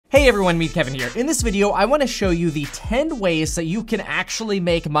Hey everyone, Meet Kevin here. In this video, I want to show you the 10 ways that you can actually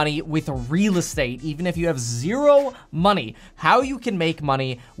make money with real estate, even if you have zero money, how you can make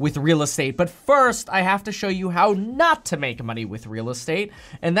money with real estate. But first, I have to show you how not to make money with real estate,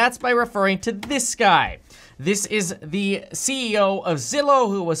 and that's by referring to this guy. This is the CEO of Zillow,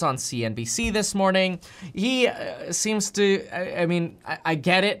 who was on CNBC this morning. He seems to, I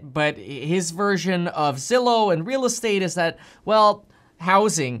get it, but his version of Zillow and real estate is that, well,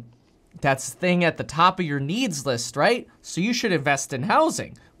 housing, that's the thing at the top of your needs list, right? So you should invest in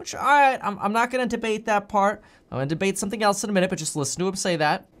housing, which, all right, I'm not gonna debate that part. I'm gonna debate something else in a minute, but just listen to him say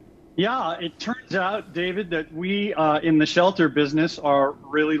that. Yeah, it turns out, David, that we in the shelter business are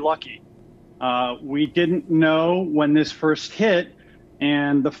really lucky. We didn't know when this first hit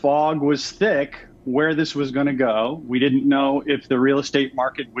and the fog was thick where this was gonna go. We didn't know if the real estate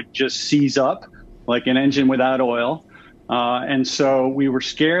market would just seize up like an engine without oil. And so we were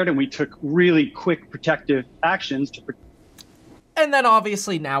scared and we took really quick protective actions to protect. And then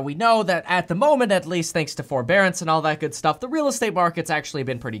obviously now we know that at the moment, at least thanks to forbearance and all that good stuff, the real estate market's actually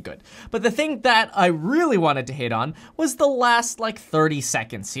been pretty good. But the thing that I really wanted to hit on was the last like 30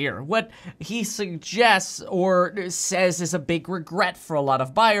 seconds here. What he suggests or says is a big regret for a lot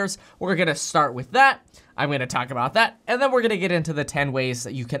of buyers. We're gonna start with that. I'm gonna talk about that, and then we're gonna get into the 10 ways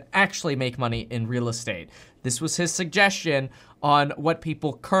that you can actually make money in real estate. This was his suggestion on what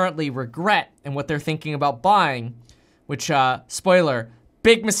people currently regret and what they're thinking about buying, which, spoiler,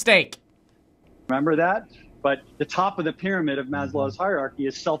 big mistake. Remember that? But the top of the pyramid of Maslow's hierarchy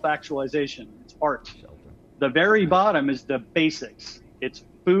is self-actualization. It's art. The very bottom is the basics. It's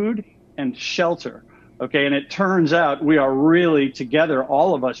food and shelter. Okay, and it turns out we are really together,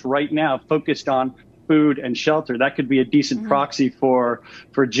 all of us right now, focused on food and shelter. That could be a decent proxy for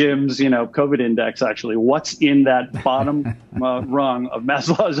Jim's, COVID index, actually. What's in that bottom rung of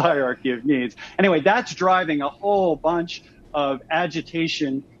Maslow's hierarchy of needs? Anyway, that's driving a whole bunch of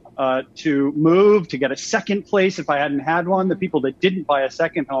agitation to move, to get a second place if I hadn't had one. The people that didn't buy a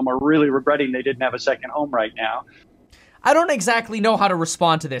second home are really regretting they didn't have a second home right now. I don't exactly know how to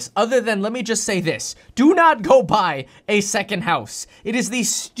respond to this, other than let me just say this. Do not go buy a second house. It is the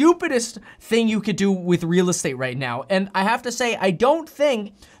stupidest thing you could do with real estate right now. And I have to say, I don't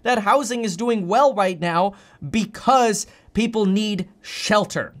think that housing is doing well right now because people need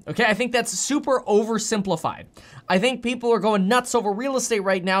shelter, okay? I think that's super oversimplified. I think people are going nuts over real estate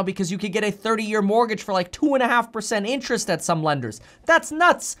right now because you could get a 30-year mortgage for like 2.5% interest at some lenders. That's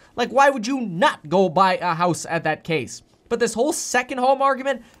nuts. Like, why would you not go buy a house at that case? But this whole second home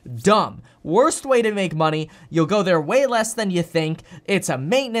argument, dumb. Worst way to make money. You'll go there way less than you think. It's a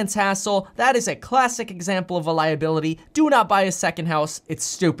maintenance hassle. That is a classic example of a liability. Do not buy a second house. It's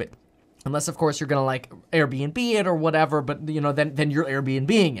stupid. Unless, of course, you're gonna like Airbnb it or whatever, but then you're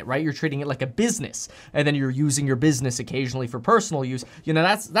Airbnb-ing it, right? You're treating it like a business, and then you're using your business occasionally for personal use.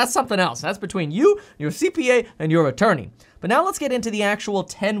 That's something else. That's between you, your CPA, and your attorney. But now let's get into the actual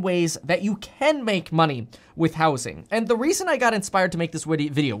 10 ways that you can make money with housing. And the reason I got inspired to make this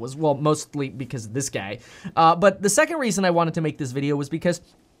video was, well, mostly because of this guy. But the second reason I wanted to make this video was because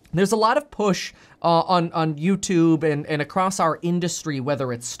there's a lot of push on YouTube and across our industry,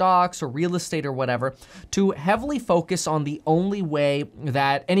 whether it's stocks or real estate or whatever, to heavily focus on the only way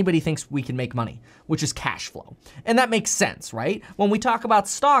that anybody thinks we can make money, which is cash flow. And that makes sense, right? When we talk about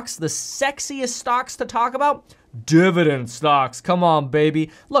stocks, the sexiest stocks to talk about, dividend stocks. Come on,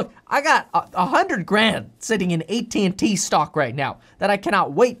 baby. Look, I got 100 grand sitting in AT&T stock right now that I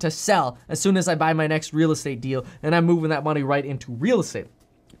cannot wait to sell as soon as I buy my next real estate deal, and I'm moving that money right into real estate.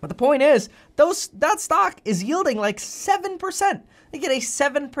 But the point is, that stock is yielding like 7%. They get a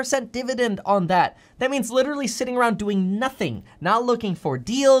 7% dividend on that. That means literally sitting around doing nothing, not looking for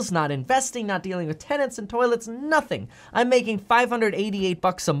deals, not investing, not dealing with tenants and toilets, nothing. I'm making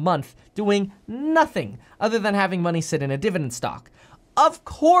 $588 a month doing nothing other than having money sit in a dividend stock. Of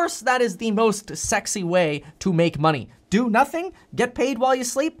course, that is the most sexy way to make money. Do nothing, get paid while you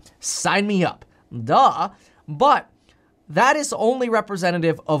sleep, sign me up. Duh. But that is only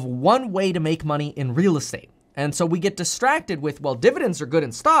representative of one way to make money in real estate. And so we get distracted with, well, dividends are good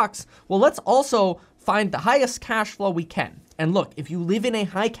in stocks. Well, let's also find the highest cash flow we can. And look, if you live in a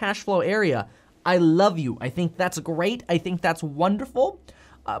high cash flow area, I love you. I think that's great. I think that's wonderful.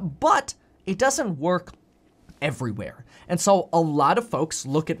 But it doesn't work everywhere. And so a lot of folks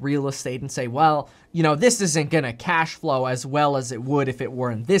look at real estate and say, well, this isn't gonna cash flow as well as it would if it were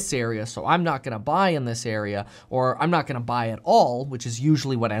in this area, so I'm not gonna buy in this area, or I'm not gonna buy at all, which is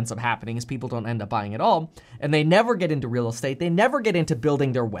usually what ends up happening is people don't end up buying at all, and they never get into real estate, they never get into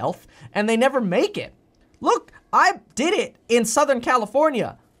building their wealth, and they never make it. Look, I did it in Southern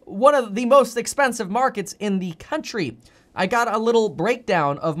California. one of the most expensive markets in the country. I got a little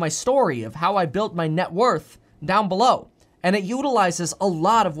breakdown of my story of how I built my net worth down below, and it utilizes a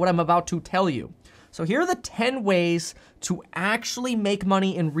lot of what I'm about to tell you. So here are the 10 ways to actually make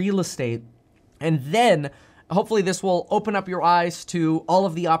money in real estate, and then hopefully this will open up your eyes to all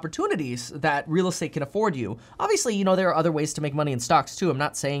of the opportunities that real estate can afford you. Obviously, you know, there are other ways to make money in stocks too. I'm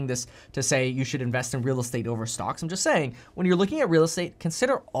not saying this to say you should invest in real estate over stocks. I'm just saying when you're looking at real estate,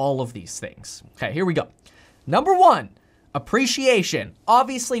 consider all of these things. Okay, here we go. Number 1, appreciation.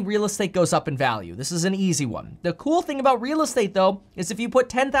 Obviously, real estate goes up in value. This is an easy one. The cool thing about real estate though, is if you put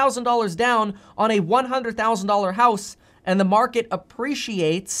 $10,000 down on a $100,000 house and the market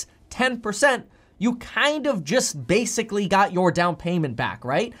appreciates 10%, you kind of just basically got your down payment back,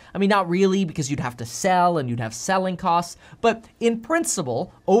 right? I mean, not really, because you'd have to sell and you'd have selling costs, but in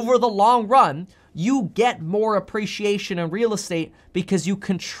principle, over the long run, you get more appreciation in real estate because you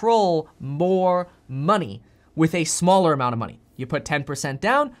control more money with a smaller amount of money. You put 10%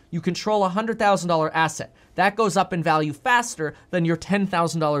 down, you control a $100,000 asset. That goes up in value faster than your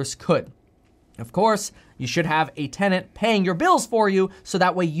 $10,000 could. Of course, you should have a tenant paying your bills for you, so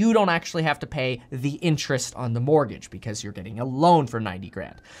that way you don't actually have to pay the interest on the mortgage because you're getting a loan for 90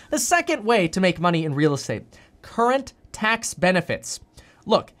 grand. The second way to make money in real estate, current tax benefits.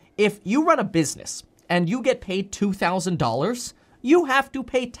 Look, if you run a business and you get paid $2,000, you have to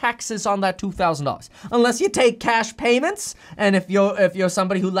pay taxes on that $2,000. Unless you take cash payments, and if you're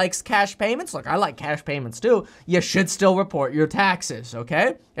somebody who likes cash payments, look, I like cash payments too, you should still report your taxes,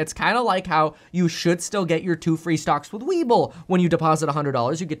 okay? It's kind of like how you should still get your 2 free stocks with Webull. When you deposit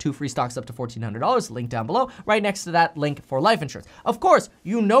 $100, you get 2 free stocks up to $1,400, link down below. Right next to that, link for life insurance. Of course,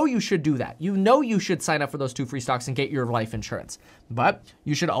 you know you should do that. You know you should sign up for those 2 free stocks and get your life insurance. But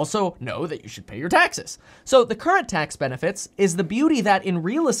you should also know that you should pay your taxes. So the current tax benefits is the beauty that in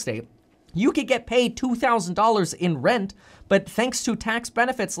real estate, you could get paid $2,000 in rent, but thanks to tax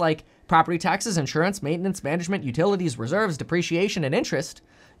benefits like property taxes, insurance, maintenance, management, utilities, reserves, depreciation, and interest,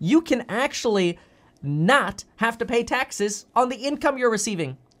 you can actually not have to pay taxes on the income you're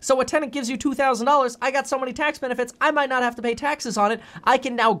receiving. So a tenant gives you $2,000, I got so many tax benefits, I might not have to pay taxes on it. I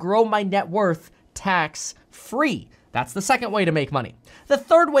can now grow my net worth tax-free. That's the second way to make money. The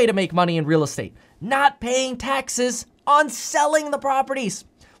third way to make money in real estate, not paying taxes on selling the properties.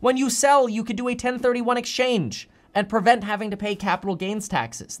 When you sell, you could do a 1031 exchange and prevent having to pay capital gains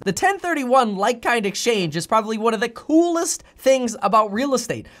taxes. The 1031 like-kind exchange is probably one of the coolest things about real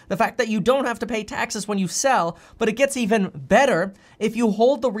estate. The fact that you don't have to pay taxes when you sell, but it gets even better. If you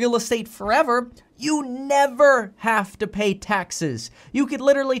hold the real estate forever, you never have to pay taxes. You could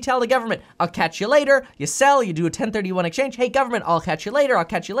literally tell the government, I'll catch you later. You sell, you do a 1031 exchange. Hey, government, I'll catch you later. I'll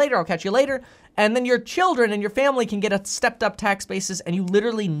catch you later. I'll catch you later. And then your children and your family can get a stepped up tax basis, and you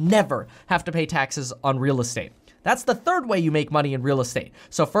literally never have to pay taxes on real estate. That's the third way you make money in real estate.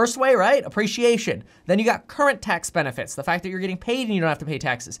 So first way, right? Appreciation. Then you got current tax benefits, the fact that you're getting paid and you don't have to pay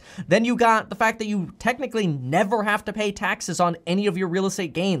taxes. Then you got the fact that you technically never have to pay taxes on any of your real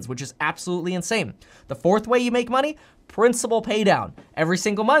estate gains, which is absolutely insane. The fourth way you make money, principal pay down. Every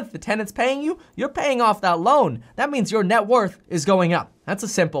single month, the tenant's paying you, you're paying off that loan. That means your net worth is going up. That's a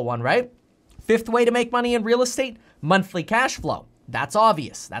simple one, right? Fifth way to make money in real estate, monthly cash flow. That's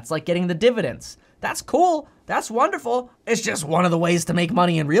obvious. That's like getting the dividends. That's cool. That's wonderful. It's just one of the ways to make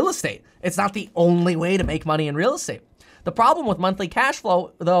money in real estate. It's not the only way to make money in real estate. The problem with monthly cash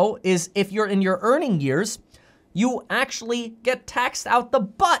flow, though, is if you're in your earning years, you actually get taxed out the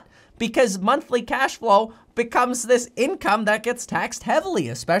butt because monthly cash flow becomes this income that gets taxed heavily,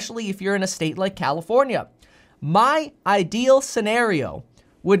 especially if you're in a state like California. My ideal scenario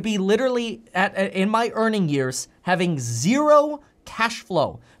would be literally in my earning years having zero cash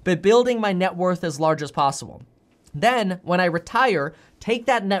flow, but building my net worth as large as possible. Then when I retire, take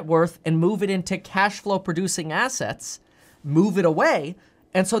that net worth and move it into cash flow producing assets, move it away.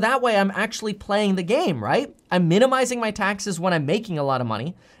 And so that way I'm actually playing the game, right? I'm minimizing my taxes when I'm making a lot of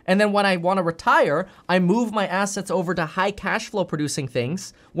money. And then when I want to retire, I move my assets over to high cash flow producing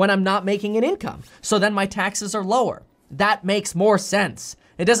things when I'm not making an income. So then my taxes are lower. That makes more sense.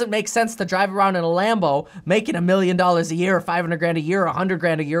 It doesn't make sense to drive around in a Lambo making $1 million a year, 500 grand a year, 100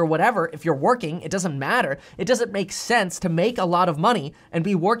 grand a year, whatever. If you're working, it doesn't matter. It doesn't make sense to make a lot of money and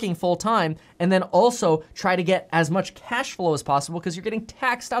be working full time and then also try to get as much cash flow as possible because you're getting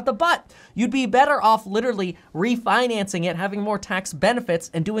taxed out the butt. You'd be better off literally refinancing it, having more tax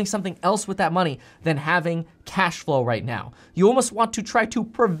benefits and doing something else with that money than having cash flow right now. You almost want to try to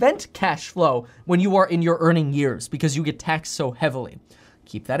prevent cash flow when you are in your earning years because you get taxed so heavily.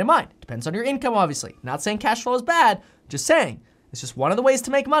 Keep that in mind. Depends on your income, obviously. Not saying cash flow is bad, just saying It's just one of the ways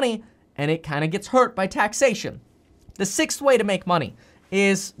to make money, and it kind of gets hurt by taxation. The sixth way to make money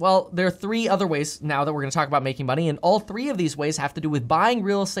is, well, there are three other ways now that we're going to talk about making money, and all three of these ways have to do with buying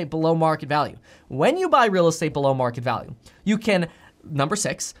real estate below market value. When you buy real estate below market value, you can, number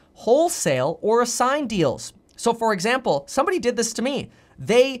 6, wholesale or assign deals. So for example, somebody did this to me.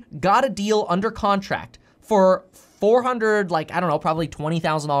 They got a deal under contract for probably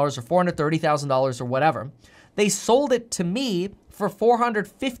 $20,000 or $430,000 or whatever. They sold it to me for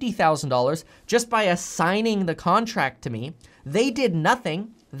 $450,000 just by assigning the contract to me. They did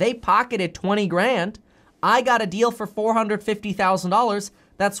nothing. They pocketed 20 grand. I got a deal for $450,000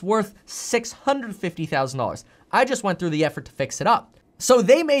 that's worth $650,000. I just went through the effort to fix it up. So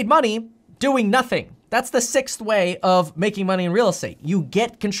they made money doing nothing. That's the sixth way of making money in real estate. You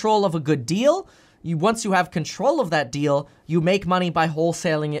get control of a good deal. Once you have control of that deal, you make money by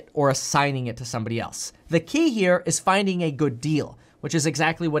wholesaling it or assigning it to somebody else. The key here is finding a good deal, which is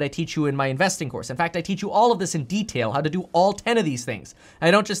exactly what I teach you in my investing course. In fact, I teach you all of this in detail, how to do all 10 of these things. I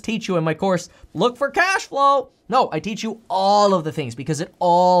don't just teach you in my course, look for cash flow. No, I teach you all of the things because it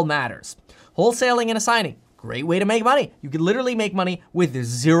all matters. Wholesaling and assigning, great way to make money. You can literally make money with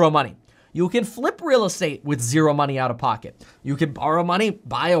zero money. You can flip real estate with zero money out of pocket. You can borrow money,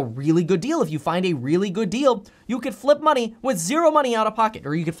 buy a really good deal. If you find a really good deal, you could flip money with zero money out of pocket,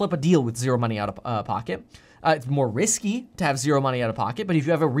 or you could flip a deal with zero money out of pocket. It's more risky to have zero money out of pocket, but if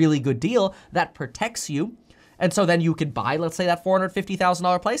you have a really good deal, that protects you. And so then you could buy, let's say that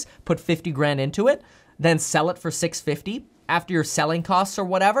 $450,000 place, put 50 grand into it, then sell it for $650,000. After your selling costs or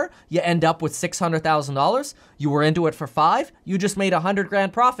whatever, you end up with $600,000. You were into it for $5,000. You just made 100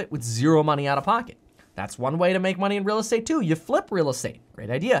 grand profit with zero money out of pocket. That's one way to make money in real estate too. You flip real estate. Great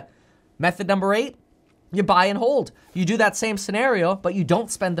idea. Method number 8, you buy and hold. You do that same scenario, but you don't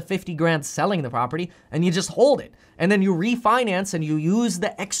spend the 50 grand selling the property and you just hold it. And then you refinance and you use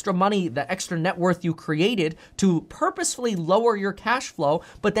the extra money, the extra net worth you created to purposefully lower your cash flow,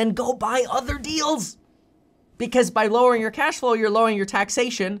 but then go buy other deals. Because by lowering your cash flow, you're lowering your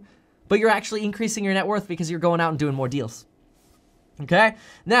taxation, but you're actually increasing your net worth because you're going out and doing more deals. Okay?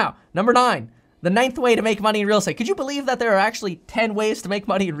 Now, number 9, the 9th way to make money in real estate. Could you believe that there are actually 10 ways to make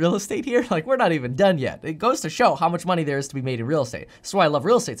money in real estate here? Like, we're not even done yet. It goes to show how much money there is to be made in real estate. That's why I love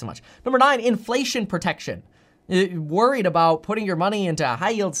real estate so much. Number 9, inflation protection. You're worried about putting your money into a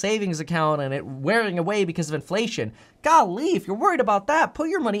high yield savings account and it wearing away because of inflation. Golly, if you're worried about that, put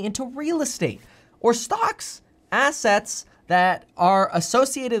your money into real estate or stocks. Assets that are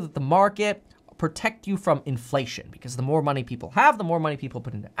associated with the market protect you from inflation because the more money people have, the more money people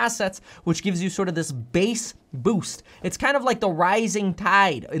put into assets, which gives you sort of this base boost. It's kind of like the rising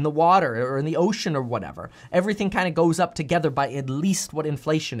tide in the water or in the ocean or whatever. Everything kind of goes up together by at least what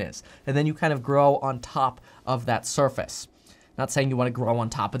inflation is. And then you kind of grow on top of that surface. Not saying you want to grow on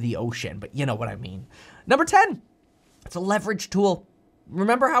top of the ocean, but you know what I mean. Number 10, it's a leverage tool.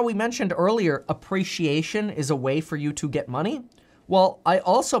 Remember how we mentioned earlier, appreciation is a way for you to get money? Well, I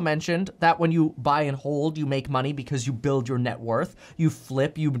also mentioned that when you buy and hold, you make money because you build your net worth. You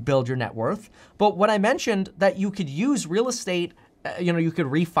flip, you build your net worth. But when I mentioned that you could use real estate, you could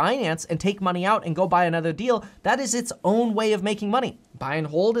refinance and take money out and go buy another deal, that is its own way of making money. Buy and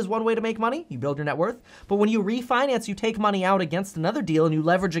hold is one way to make money. You build your net worth. But when you refinance, you take money out against another deal and you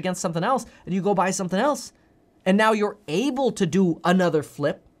leverage against something else and you go buy something else. And now you're able to do another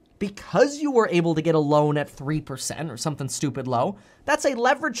flip because you were able to get a loan at 3% or something stupid low. That's a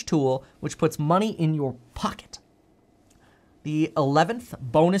leverage tool which puts money in your pocket. The 11th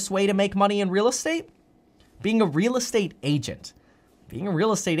bonus way to make money in real estate, being a real estate agent. Being a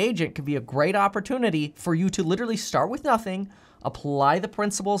real estate agent could be a great opportunity for you to literally start with nothing, apply the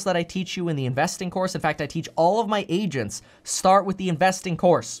principles that I teach you in the investing course. In fact, I teach all of my agents start with the investing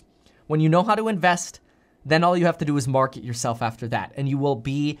course. When you know how to invest, then all you have to do is market yourself after that, and you will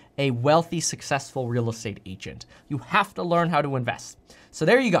be a wealthy, successful real estate agent. You have to learn how to invest. So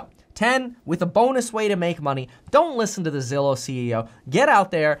there you go. 10, with a bonus way to make money. Don't listen to the Zillow CEO. Get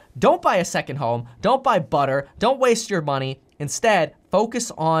out there. Don't buy a second home. Don't buy butter. Don't waste your money. Instead,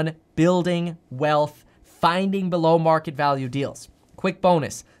 focus on building wealth, finding below market value deals. Quick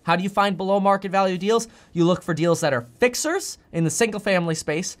bonus. How do you find below market value deals? You look for deals that are fixers in the single family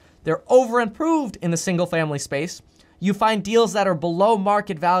space. They're over improved in the single family space. You find deals that are below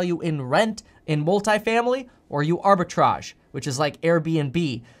market value in rent, in multifamily, or you arbitrage, which is like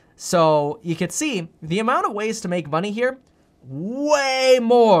Airbnb. So you can see the amount of ways to make money here, way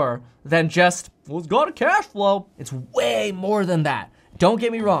more than just, well, it's got a cash flow. It's way more than that. Don't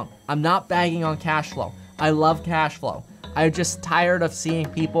get me wrong. I'm not bagging on cash flow. I love cash flow. I'm just tired of seeing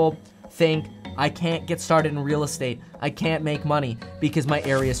people think I can't get started in real estate. I can't make money because my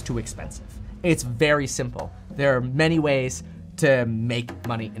area is too expensive. It's very simple. There are many ways to make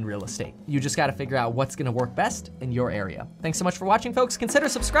money in real estate. You just gotta figure out what's gonna work best in your area. Thanks so much for watching, folks. Consider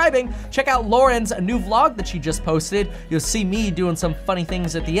subscribing. Check out Lauren's new vlog that she just posted. You'll see me doing some funny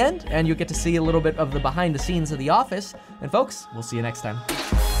things at the end, and you'll get to see a little bit of the behind the scenes of the office. And folks, we'll see you next time.